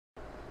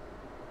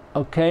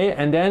Okay,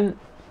 and then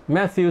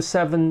Matthew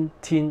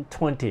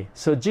 17:20.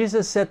 So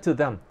Jesus said to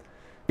them,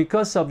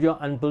 because of your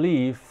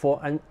unbelief,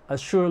 for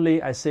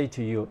assuredly I say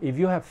to you, if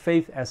you have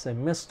faith as a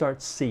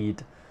mustard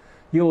seed,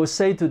 you will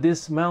say to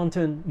this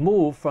mountain,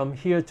 move from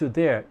here to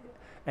there,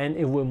 and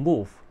it will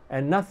move,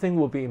 and nothing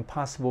will be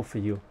impossible for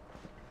you.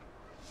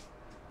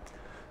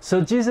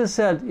 So Jesus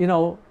said,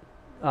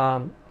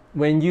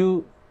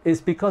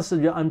 it's because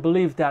of your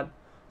unbelief that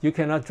you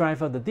cannot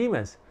drive out the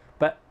demons.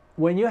 But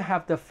when you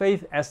have the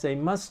faith as a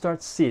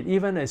mustard seed,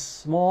 even a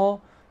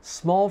small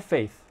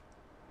faith,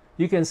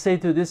 you can say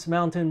to this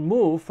mountain,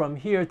 move from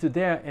here to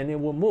there, and it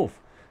will move.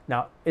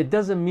 Now, it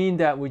doesn't mean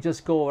that we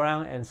just go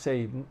around and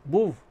say,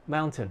 move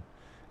mountain.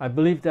 I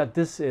believe that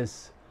this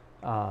is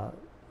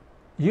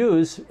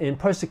used in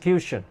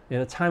persecution,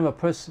 in a time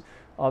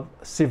of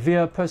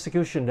severe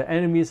persecution. The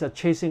enemies are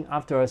chasing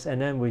after us,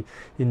 and then we,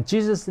 in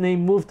Jesus'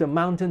 name, move the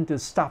mountain to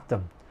stop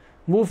them,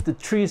 move the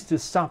trees to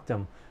stop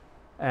them,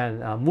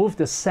 and move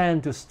the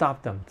sand to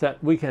stop them,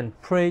 that we can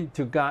pray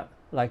to God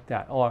like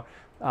that, or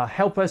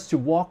help us to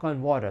walk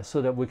on water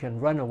so that we can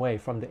run away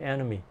from the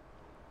enemy.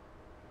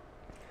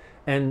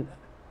 And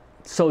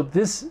so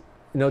this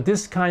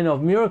kind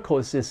of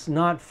miracles is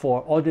not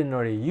for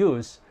ordinary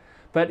use,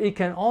 but it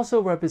can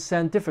also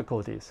represent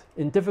difficulties.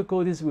 In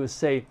difficulties, we'll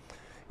say,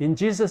 in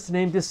Jesus'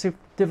 name, this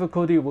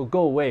difficulty will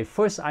go away.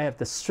 First, I have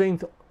the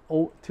strength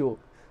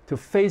to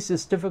face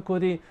this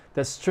difficulty,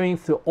 the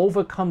strength to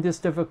overcome this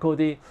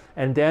difficulty,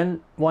 and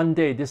then one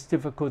day this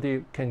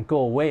difficulty can go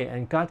away,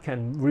 and God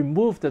can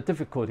remove the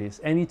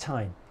difficulties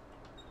anytime.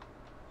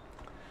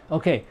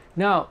 Okay,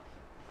 now,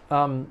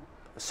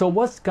 so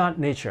what's God's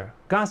nature?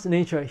 God's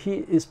nature,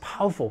 He is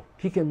powerful.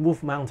 He can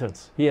move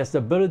mountains. He has the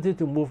ability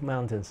to move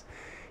mountains.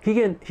 He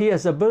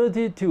has the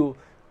ability to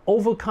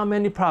overcome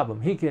any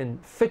problem. He can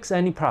fix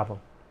any problem.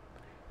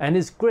 And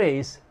His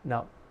grace,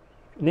 now,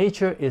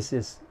 nature is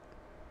His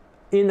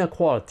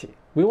inequality.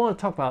 We want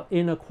to talk about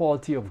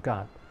inequality of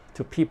God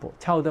to people.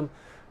 Tell them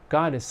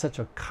God is such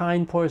a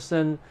kind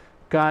person.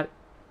 God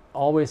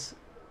always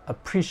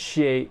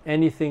appreciate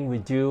anything we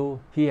do.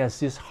 He has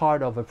this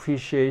heart of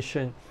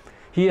appreciation.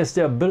 He has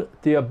the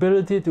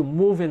ability to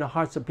move in the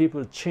hearts of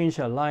people, to change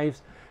their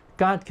lives.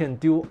 God can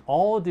do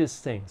all these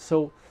things.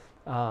 So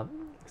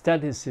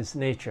that is His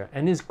nature.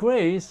 And His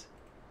grace,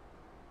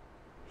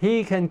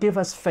 He can give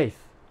us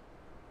faith.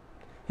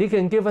 He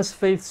can give us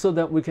faith so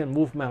that we can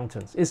move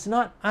mountains. It's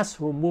not us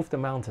who move the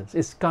mountains,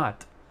 it's God.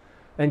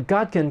 And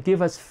God can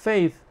give us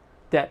faith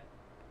that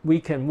we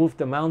can move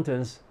the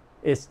mountains.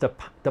 It's the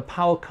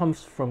power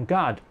comes from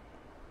God.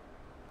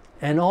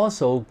 And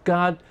also,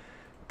 God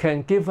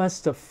can give us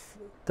the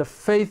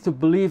faith to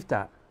believe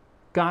that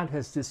God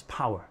has this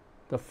power.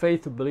 The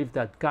faith to believe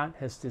that God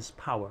has this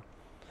power.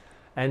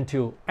 And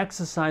to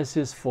exercise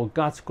this for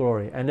God's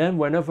glory. And then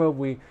whenever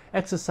we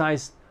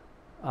exercise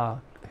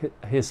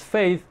His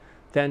faith,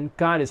 then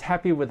God is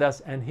happy with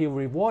us and He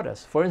rewards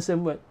us. For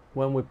instance,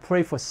 when we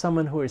pray for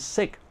someone who is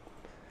sick,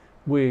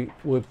 we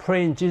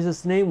pray in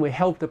Jesus' name, we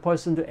help the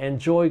person to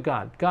enjoy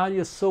God. God,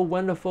 you're so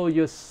wonderful,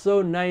 you're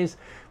so nice,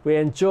 we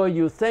enjoy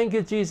you. Thank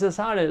you, Jesus,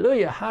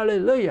 hallelujah,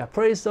 hallelujah,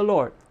 praise the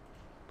Lord.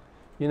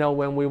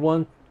 When we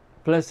want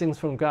blessings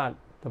from God,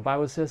 the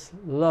Bible says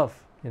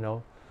love,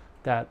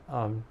 that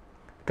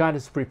God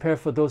is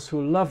prepared for those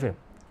who love Him.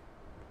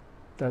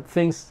 The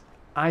things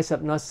eyes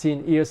have not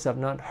seen, ears have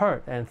not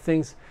heard, and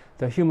things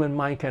the human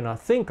mind cannot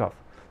think of.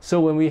 So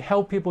when we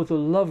help people to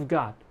love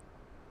God,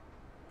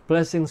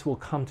 blessings will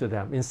come to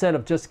them. Instead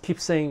of just keep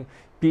saying,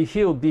 be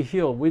healed, be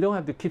healed. We don't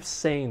have to keep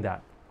saying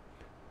that.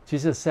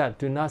 Jesus said,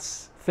 do not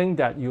think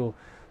that you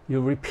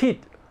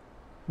repeat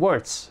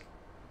words.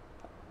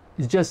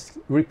 You just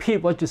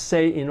repeat what you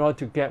say in order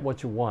to get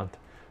what you want.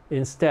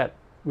 Instead,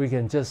 we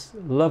can just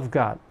love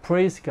God,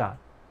 praise God,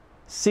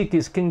 seek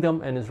His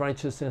kingdom and His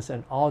righteousness,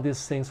 and all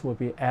these things will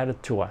be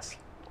added to us.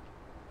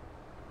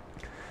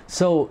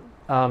 So,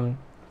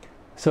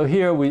 so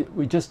here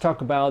we just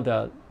talk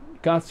about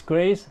God's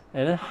grace,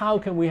 and then how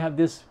can we have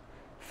this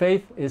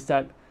faith is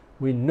that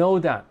we know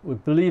that, we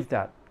believe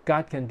that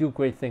God can do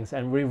great things,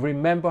 and we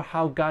remember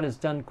how God has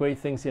done great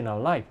things in our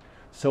life.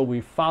 So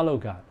we follow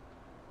God,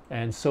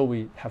 and so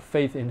we have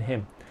faith in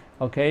Him.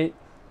 Okay,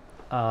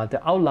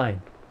 the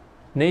outline,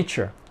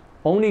 nature.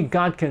 Only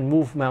God can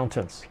move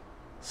mountains.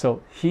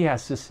 So He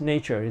has His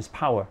nature, His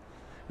power.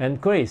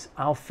 And grace,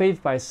 our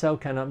faith by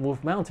itself cannot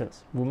move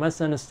mountains. We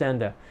must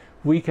understand that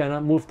we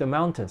cannot move the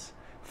mountains.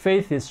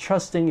 Faith is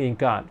trusting in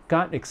God.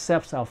 God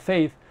accepts our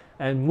faith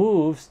and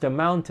moves the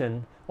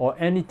mountain or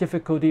any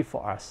difficulty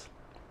for us.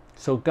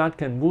 So God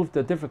can move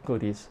the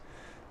difficulties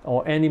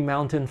or any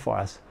mountain for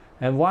us.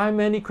 And why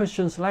many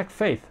Christians lack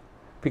faith?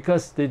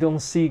 Because they don't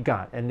see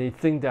God and they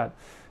think that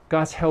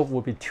God's help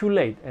will be too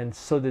late, and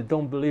so they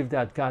don't believe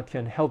that God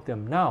can help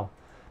them now.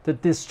 The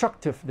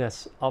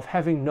destructiveness of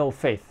having no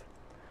faith.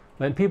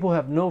 When people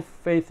have no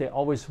faith, they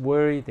always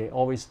worry, they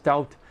always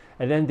doubt,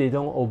 and then they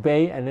don't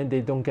obey, and then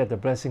they don't get the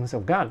blessings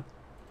of God.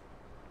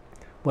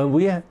 When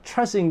we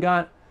trust in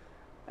God,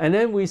 and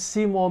then we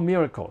see more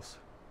miracles.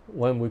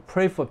 When we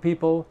pray for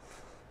people,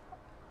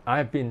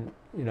 I've been,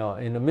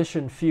 in the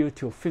mission field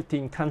to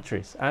 15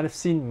 countries. I've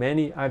seen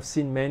many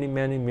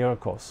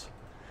miracles.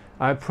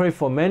 I pray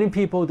for many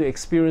people to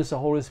experience the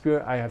Holy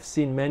Spirit. I have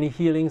seen many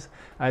healings.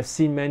 I've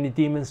seen many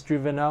demons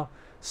driven out.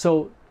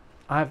 So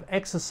I've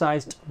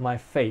exercised my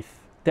faith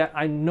that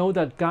I know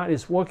that God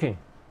is working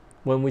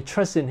when we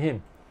trust in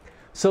Him.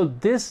 So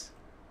this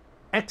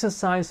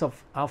exercise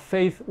of our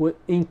faith will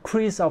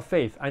increase our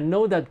faith. I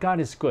know that God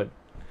is good.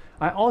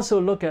 I also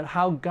look at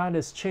how God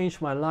has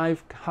changed my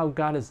life, how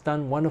God has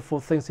done wonderful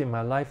things in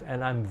my life,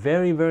 and I'm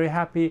very, very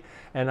happy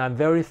and I'm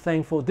very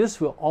thankful.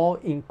 This will all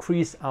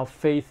increase our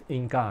faith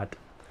in God.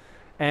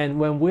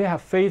 And when we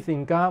have faith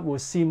in God, we'll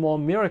see more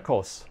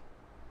miracles.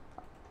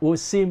 We'll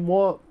see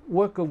more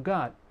work of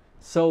God.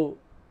 So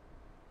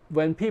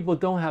when people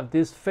don't have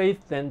this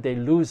faith, then they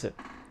lose it.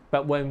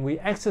 But when we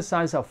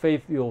exercise our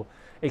faith, you'll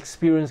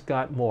experience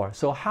God more.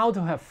 So how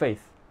to have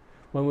faith?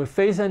 When we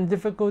face any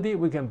difficulty,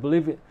 we can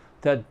believe it,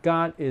 that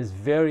God is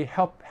very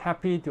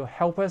happy to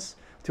help us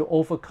to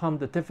overcome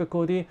the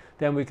difficulty.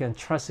 Then we can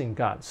trust in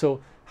God. So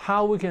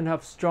how we can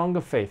have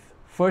stronger faith?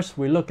 First,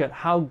 we look at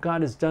how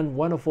God has done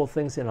wonderful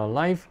things in our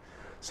life.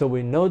 So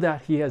we know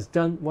that He has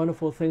done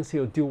wonderful things.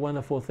 He'll do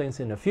wonderful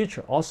things in the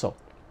future also.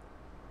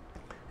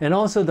 And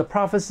also the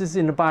prophecies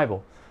in the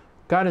Bible.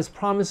 God has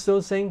promised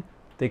those things.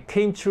 They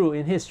came true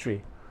in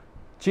history.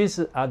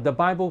 The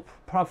Bible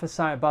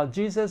prophesied about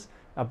Jesus,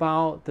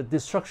 about the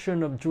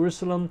destruction of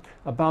Jerusalem,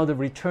 about the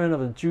return of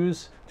the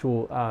Jews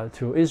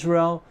to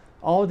Israel.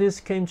 All this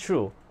came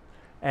true.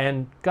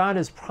 And God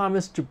has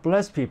promised to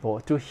bless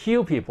people, to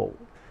heal people.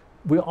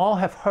 We all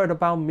have heard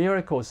about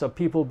miracles of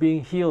people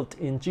being healed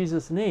in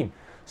Jesus' name.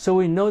 So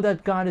we know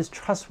that God is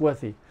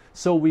trustworthy.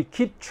 So we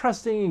keep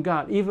trusting in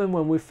God even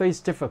when we face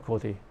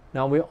difficulty.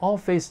 Now we all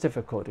face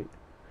difficulty.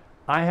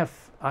 I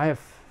have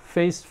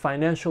faced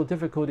financial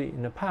difficulty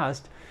in the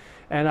past,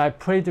 and I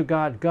pray to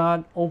God,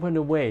 God, open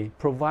the way,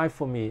 provide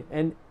for me.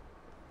 And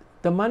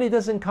the money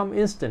doesn't come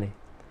instantly,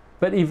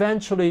 but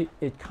eventually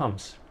it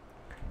comes.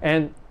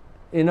 And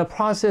in the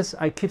process,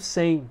 I keep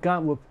saying,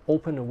 God will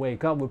open the way,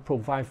 God will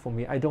provide for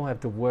me. I don't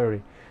have to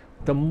worry.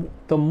 The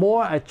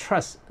more I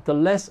trust, the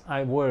less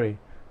I worry,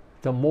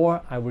 the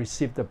more I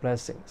receive the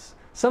blessings.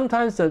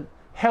 Sometimes the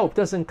help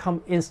doesn't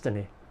come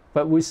instantly,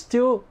 but we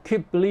still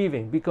keep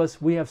believing because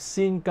we have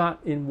seen God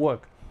in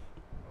work.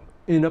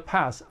 In the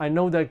past, I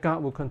know that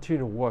God will continue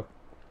to work.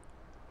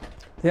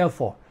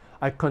 Therefore,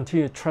 I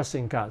continue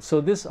trusting God.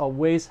 So these are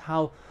ways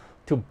how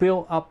to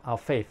build up our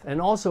faith, and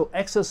also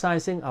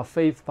exercising our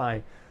faith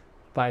by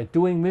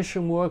doing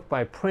mission work,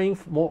 by praying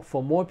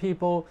for more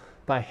people,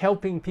 by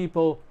helping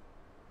people,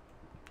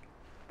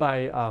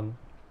 by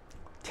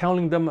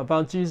telling them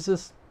about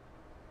Jesus,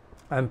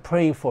 and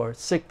praying for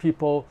sick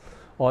people,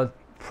 or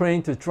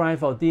praying to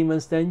drive out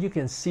demons. Then you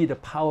can see the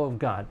power of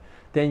God.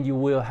 Then you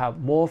will have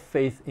more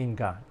faith in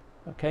God.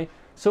 Okay,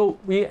 so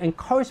we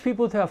encourage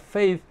people to have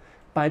faith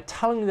by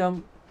telling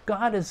them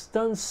God has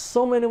done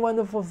so many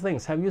wonderful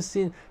things. Have you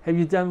seen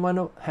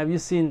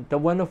the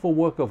wonderful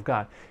work of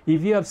God?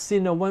 If you have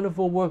seen the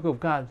wonderful work of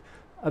God,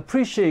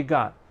 appreciate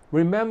God,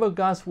 remember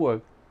God's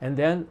work, and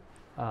then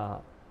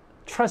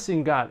trust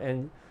in God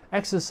and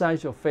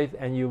exercise your faith,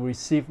 and you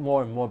receive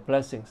more and more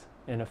blessings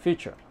in the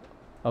future.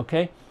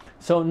 Okay,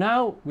 so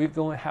now we're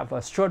going to have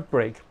a short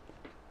break,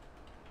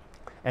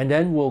 and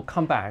then we'll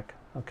come back.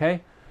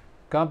 Okay.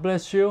 God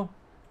bless you,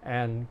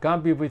 and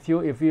God be with you.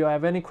 If you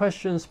have any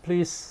questions,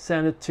 please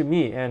send it to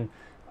me, and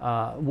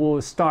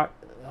we'll start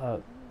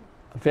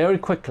very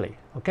quickly.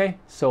 Okay,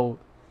 so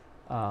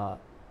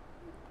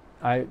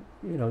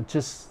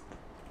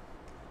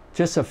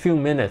just a few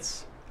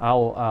minutes.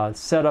 I'll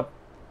set up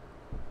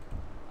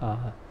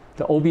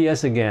the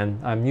OBS again.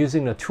 I'm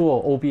using the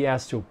tool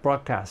OBS to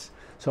broadcast,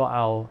 so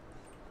I'll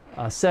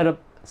set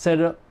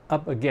it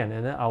up again,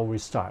 and then I'll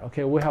restart.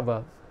 Okay, we have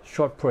a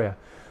short prayer.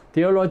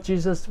 Dear Lord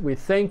Jesus, we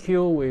thank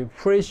you, we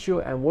praise you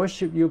and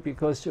worship you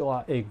because you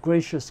are a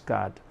gracious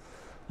God.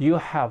 You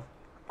have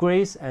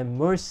grace and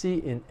mercy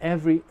in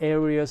every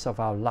areas of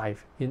our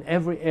life. In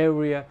every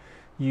area,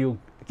 you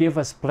give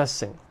us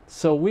blessing.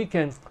 So we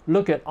can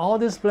look at all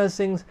these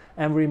blessings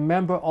and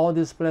remember all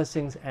these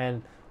blessings,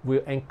 and we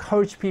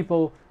encourage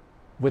people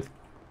with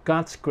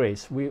God's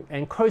grace. We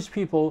encourage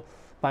people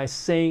by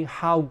saying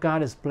how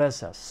God has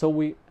blessed us. So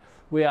we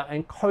are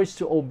encouraged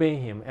to obey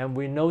Him, and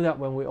we know that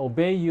when we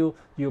obey you,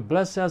 you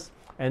bless us,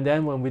 and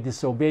then when we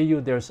disobey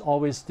you, there's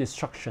always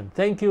destruction.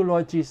 Thank you,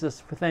 Lord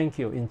Jesus. Thank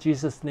you. In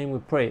Jesus' name we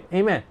pray.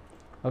 Amen.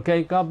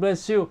 Okay, God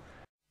bless you.